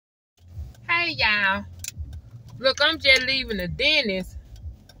Hey, y'all. Look, I'm just leaving the dentist.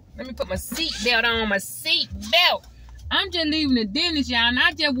 Let me put my seatbelt on. My seatbelt. I'm just leaving the dentist, y'all, and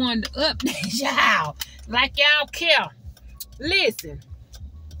I just wanted to update y'all. Like y'all care. Listen.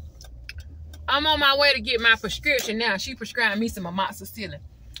 I'm on my way to get my prescription now. She prescribed me some amoxicillin.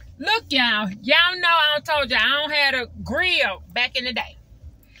 Look, y'all. Y'all know I told y'all I don't have a grill back in the day.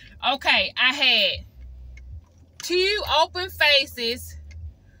 Okay, I had 2 open faces,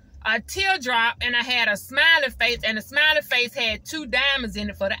 a teardrop, and I had a smiley face, and the smiley face had 2 diamonds in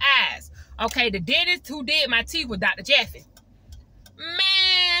it for the eyes. Okay, the dentist who did my teeth was Dr. Jeffy.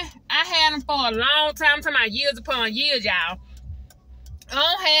 Man, I had them for a long time. I'm talking about years upon years, y'all. I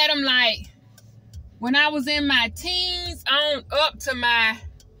don't had them like when I was in my teens on up to my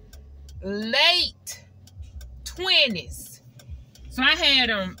late 20s. So I had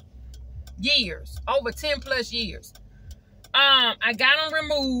them years, over 10 plus years. I got them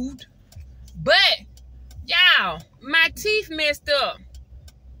removed, but y'all, my teeth messed up,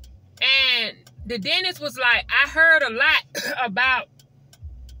 and the dentist was like, I heard a lot about,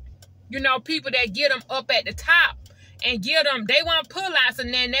 you know, people that get them up at the top and get them, they want pull-outs,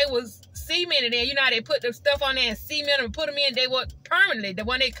 and then they was cemented in. You know how they put the stuff on there and cement them and put them in, they were permanently, the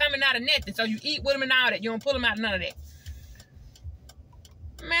one they coming out of nothing, so you eat with them and all that, you don't pull them out, none of that.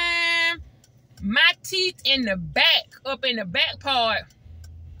 Man, my teeth in the back, up in the back part,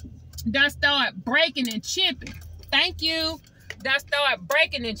 done start breaking and chipping. Thank you. Done start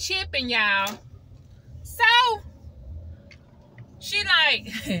breaking and chipping, y'all. So, she like,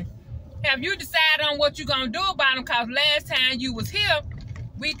 have you decided on what you gonna do about them? Cause last time you was here,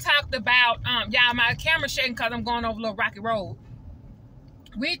 we talked about, y'all, my camera shaking cause I'm going over a little rocky road.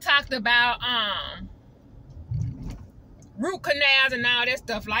 We talked about, root canals and all that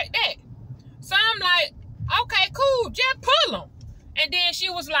stuff like that. So I'm like, okay, cool, just pull them. And then she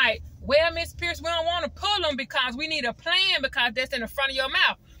was like, well, Miss Pierce, we don't want to pull them because we need a plan because that's in the front of your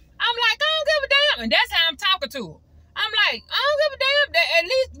mouth. I'm like, I don't give a damn. And that's how I'm talking to her. I'm like, I don't give a damn. At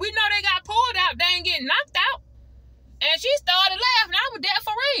least we know they got pulled out. They ain't getting knocked out. And she started laughing. I was there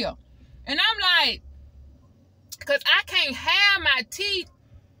for real. And I'm like, because I can't have my teeth,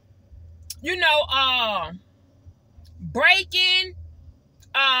 you know, breaking,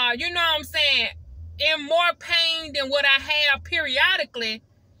 you know what I'm saying, in more pain than what I have periodically,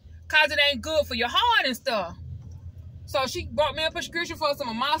 cause it ain't good for your heart and stuff. So she brought me a prescription for some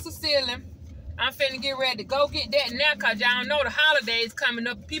amoxicillin. I'm finna get ready to go get that now, cause y'all know the holidays coming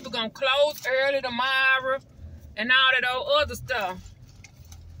up. People gonna close early tomorrow and all that old other stuff.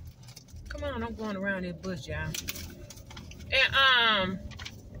 Come on, I'm going around this bush, y'all. And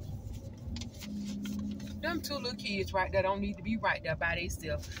them 2 little kids right there don't need to be right there by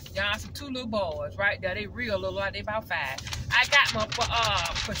themselves. Y'all, some 2 little boys right there. They real little, like they about 5. I got my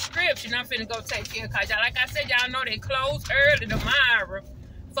prescription. I'm finna go take care of, cause y'all, like I said, y'all know they close early tomorrow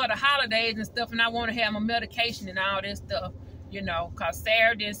for the holidays and stuff, and I want to have my medication and all that stuff, you know, cause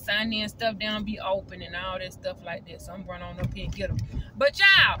Saturday and Sunday and stuff, they don't be open and all that stuff like that. So I'm running on up here and get them. But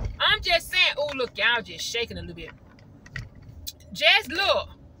y'all, I'm just saying, oh look, y'all just shaking a little bit. Just look,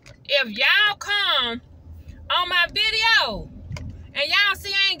 if y'all come on my video and y'all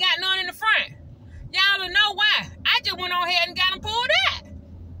see I ain't got none in the front, y'all will know why. I just went on ahead and got them pulled out.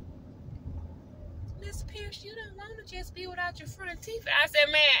 Miss Pierce, you don't want to just be without your front teeth. I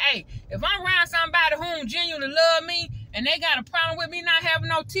said, man, hey, if I'm around somebody who genuinely love me and they got a problem with me not having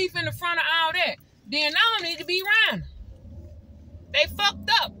no teeth in the front of all that, then I don't need to be around them. They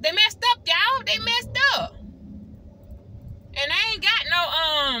fucked up. They messed up, y'all. They messed up. And I ain't got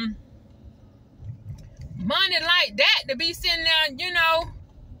no money like that to be sitting there, you know,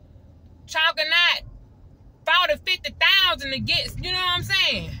 chalking out 40, 50,000 to get, you know what I'm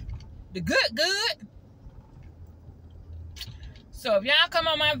saying? The good. So if y'all come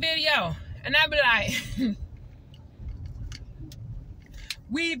on my video and I be like,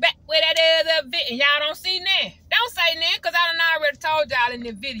 we back with that other video, and y'all don't see that. Don't say that, because I done already told y'all in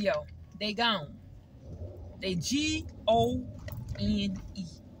the video. They gone. They Gone.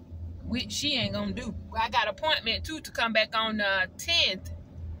 Which she ain't gonna do. I got an appointment too to come back on the 10th.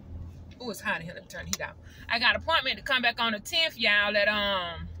 Oh, it's hot in here. Let me turn the heat out. I got an appointment to come back on the 10th, y'all, at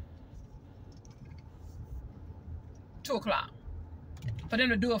 2 o'clock. For them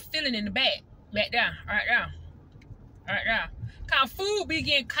to do a filling in the back there, right there. Cause food be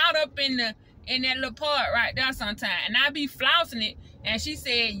getting caught up in that little part right there sometimes, and I be flossing it. And she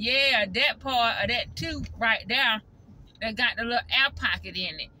said, yeah, that part of that tooth right there, that got the little air pocket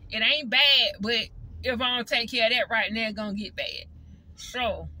in it. It ain't bad, but if I don't take care of that right now, it's gonna get bad.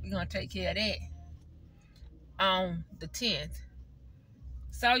 So we're gonna take care of that on the 10th.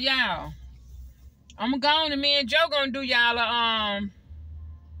 So y'all, I'm gonna go on and me and Joe gonna do y'all a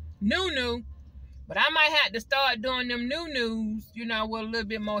new. But I might have to start doing them new-news, you know, with a little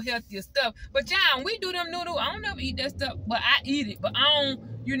bit more healthier stuff. But y'all, we do them noodles. I don't never eat that stuff, but I eat it. But I don't,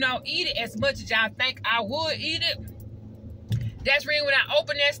 you know, eat it as much as y'all think I would eat it. That's really when I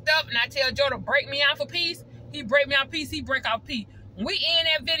open that stuff and I tell Joe to break me off a piece. He break me off a piece, he break off a piece. When we in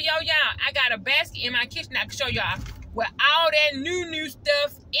that video, y'all, I got a basket in my kitchen I can show y'all with all that new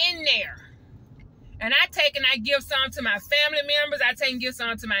stuff in there. And I take and I give some to my family members. I take and give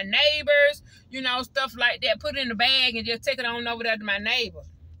some to my neighbors. You know, stuff like that. Put it in the bag and just take it on over there to my neighbors.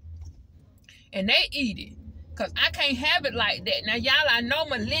 And they eat it. Because I can't have it like that. Now, y'all, I know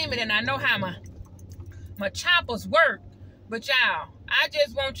my limit and I know how my choppers work. But, y'all, I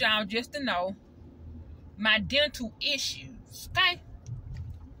just want y'all just to know my dental issues. Okay?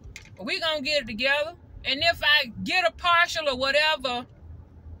 But we going to get it together. And if I get a partial or whatever...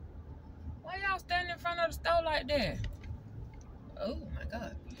 Why y'all standing in front of the store like that? Oh, my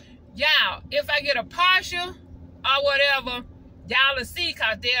God. Y'all, if I get a partial or whatever, y'all will see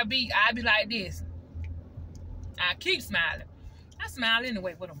because I'll be like this. I keep smiling. I smile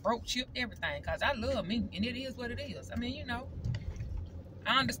anyway with a broke chip, everything, because I love me, and it is what it is. I mean, you know,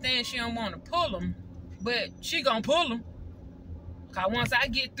 I understand she don't want to pull them, but she gonna pull them. Because once I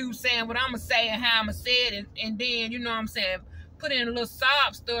get through saying what I'm going to say and how I'm going to say it, and then, you know what I'm saying, put in a little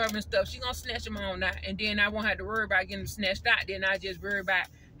sob stuff and stuff, she gonna snatch them on out, and then I won't have to worry about getting them snatched out. Then I just worry about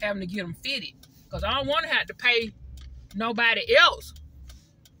having to get them fitted, because I don't want to have to pay nobody else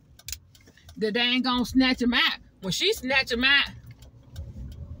that they ain't gonna snatch them out. When she snatch them out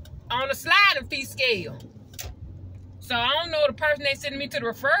on a sliding fee scale, so I don't know the person they sending me to the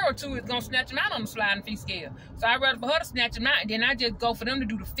referral to is gonna snatch them out on the sliding fee scale. So I'd rather for her to snatch them out, and then I just go for them to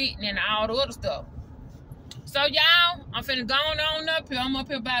do the fitting and all the other stuff. So y'all, I'm finna go on up here. I'm up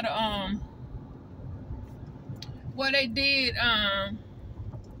here by the where they did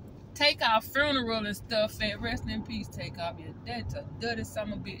Takeoff funeral and stuff at Rest in Peace Takeoff. Yeah, that's a dirty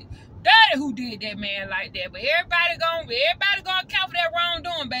son of a bitch. Dirty who did that man like that. But everybody gonna account for that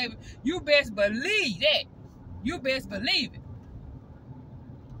wrongdoing, baby. You best believe that. You best believe it.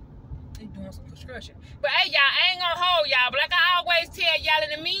 They doing some construction. But hey, y'all, I ain't gonna hold y'all. But like I always tell y'all, in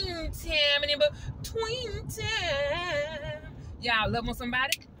the meantime, and in between time, y'all love on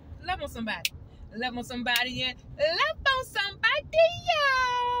somebody, love on somebody, love on somebody, and love on somebody,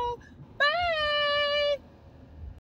 y'all.